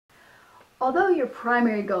Although your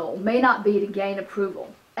primary goal may not be to gain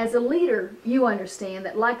approval, as a leader, you understand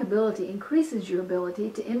that likability increases your ability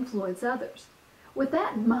to influence others. With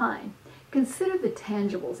that in mind, consider the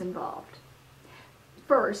tangibles involved.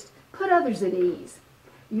 First, put others at ease.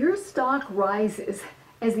 Your stock rises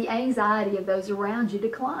as the anxiety of those around you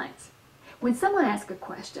declines. When someone asks a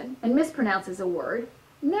question and mispronounces a word,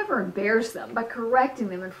 never embarrass them by correcting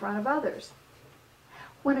them in front of others.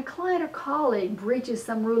 When a client or colleague breaches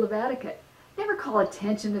some rule of etiquette, never call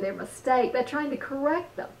attention to their mistake by trying to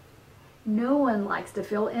correct them. No one likes to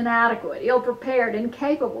feel inadequate, ill-prepared,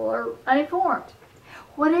 incapable, or uninformed.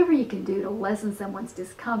 Whatever you can do to lessen someone's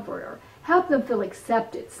discomfort or help them feel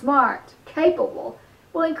accepted, smart, capable,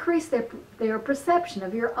 will increase their perception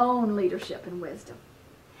of your own leadership and wisdom.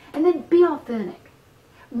 And then be authentic.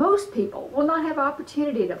 Most people will not have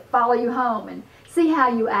opportunity to follow you home and see how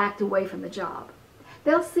you act away from the job.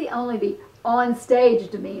 They'll see only the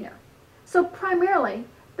on-stage demeanor. So primarily,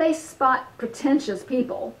 they spot pretentious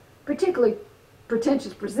people, particularly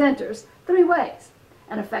pretentious presenters, three ways: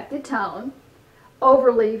 an affected tone,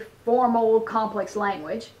 overly formal, complex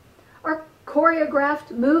language, or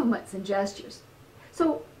choreographed movements and gestures.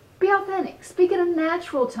 So be authentic, speak in a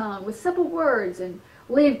natural tone with simple words, and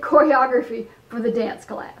leave choreography for the dance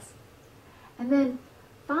class. And then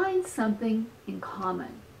find something in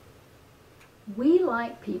common. We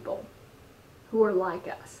like people who are like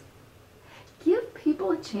us. Give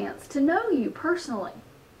people a chance to know you personally.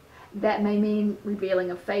 That may mean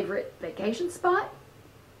revealing a favorite vacation spot,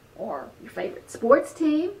 or your favorite sports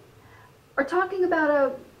team, or talking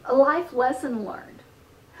about a life lesson learned,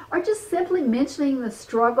 or just simply mentioning the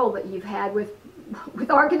struggle that you've had with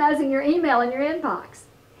organizing your email in your inbox.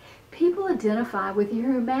 People identify with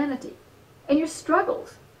your humanity and your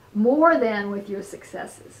struggles more than with your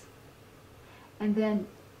successes. And then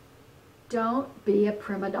don't be a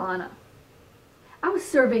prima donna. I was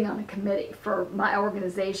serving on a committee for my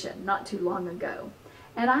organization not too long ago,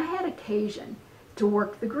 and I had occasion to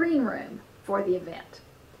work the green room for the event.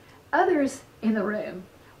 Others in the room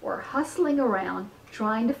were hustling around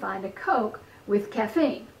trying to find a Coke with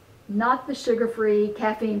caffeine, not the sugar-free,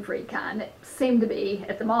 caffeine-free kind that seemed to be,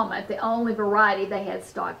 at the moment, the only variety they had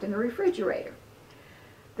stocked in the refrigerator.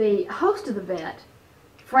 The host of the event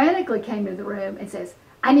frantically came into the room and says,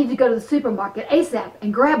 "I need to go to the supermarket ASAP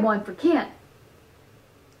and grab one for Ken."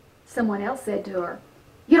 Someone else said to her,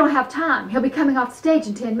 "You don't have time. He'll be coming off stage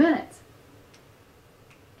in 10 minutes.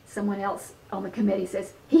 Someone else on the committee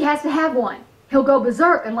says, "He has to have one. He'll go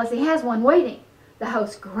berserk unless he has one waiting." The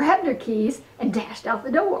host grabbed her keys and dashed out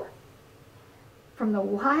the door. From the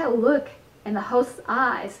wild look in the host's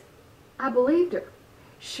eyes, I believed her.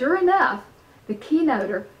 Sure enough, the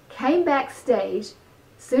keynoter came backstage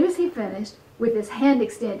as soon as he finished with his hand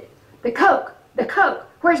extended. "The Coke! The Coke!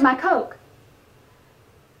 Where's my Coke?"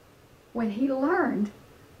 When he learned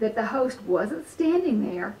that the host wasn't standing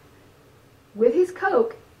there with his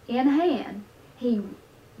Coke in hand, he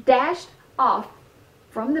dashed off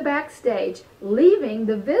from the backstage, leaving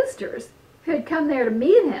the visitors who had come there to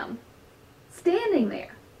meet him standing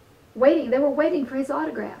there, waiting. They were waiting for his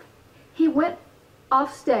autograph. He went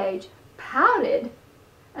off stage, pouted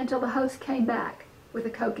until the host came back with a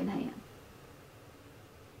Coke in hand.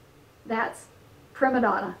 That's prima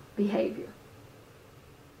donna behavior.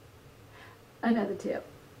 Another tip: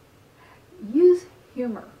 use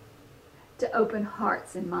humor to open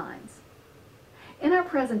hearts and minds. In our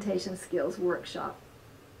presentation skills workshop,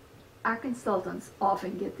 our consultants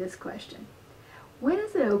often get this question: when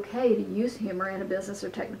is it okay to use humor in a business or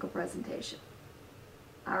technical presentation?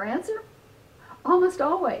 Our answer? Almost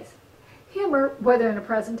always. Humor, whether in a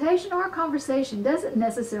presentation or a conversation, doesn't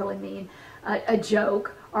necessarily mean a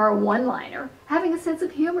joke or a one-liner. Having a sense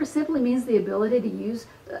of humor simply means the ability to use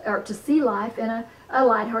or to see life in a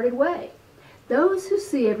lighthearted way. Those who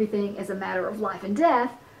see everything as a matter of life and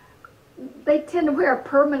death, they tend to wear a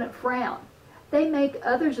permanent frown. They make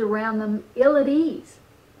others around them ill at ease.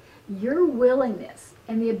 Your willingness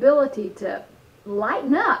and the ability to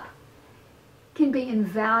lighten up can be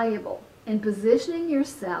invaluable in positioning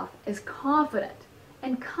yourself as confident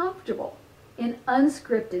and comfortable in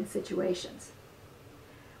unscripted situations.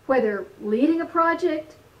 Whether leading a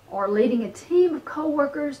project or leading a team of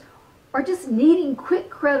coworkers or just needing quick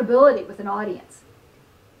credibility with an audience,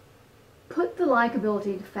 put the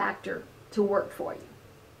likability factor to work for you,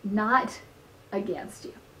 not against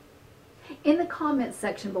you. In the comments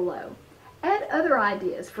section below, add other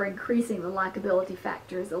ideas for increasing the likability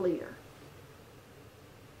factor as a leader.